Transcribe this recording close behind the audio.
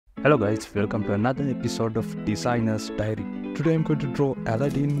Hello guys, welcome to another episode of Designer's Diary. Today I'm going to draw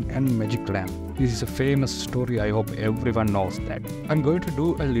Aladdin and Magic Lamp. This is a famous story, I hope everyone knows that. I'm going to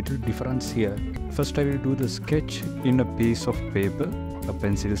do a little difference here. First I will do the sketch in a piece of paper, a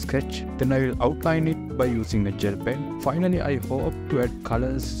pencil sketch. Then I will outline it by using a gel pen. Finally I hope to add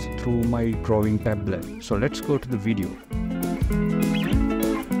colors through my drawing tablet. So let's go to the video.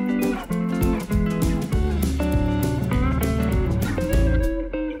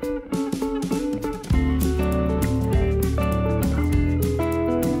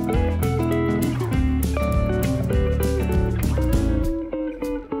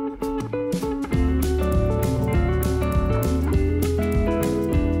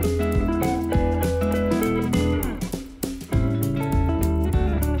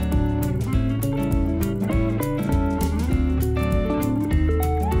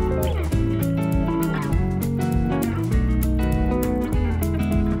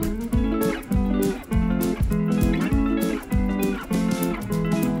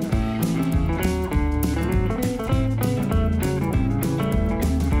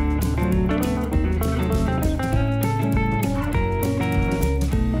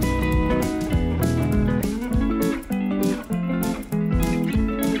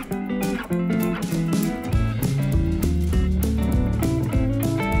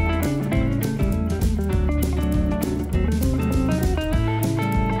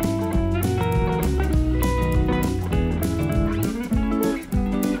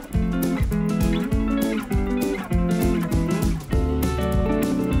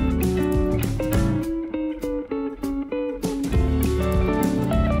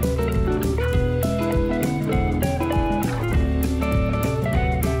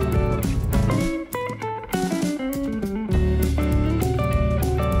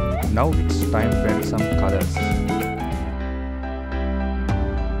 Now it's time to add some colors.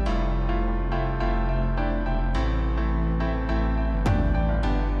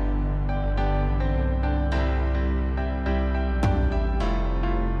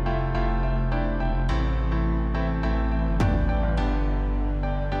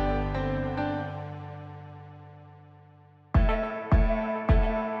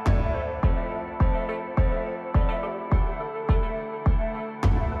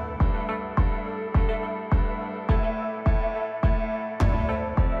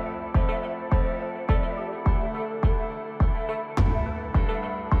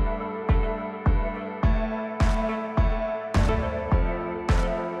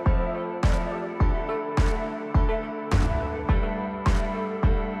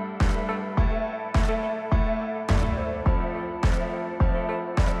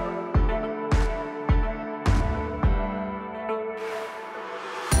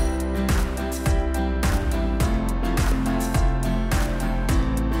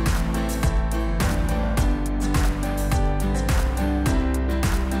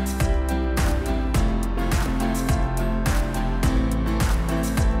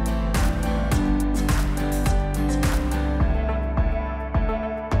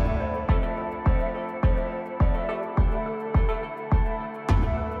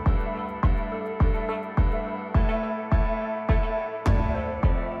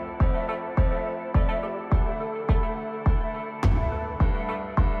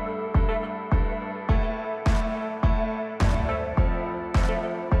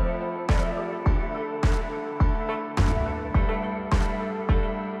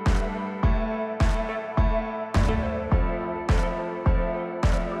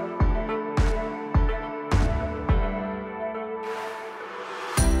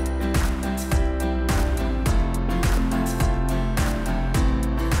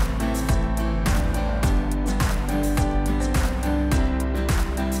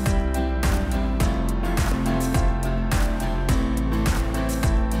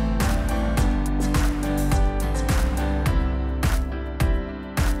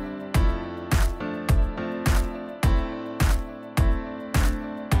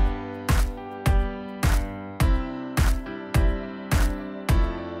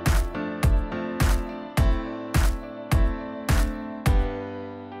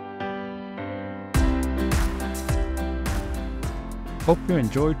 Hope you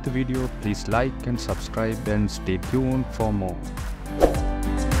enjoyed the video. Please like and subscribe and stay tuned for more.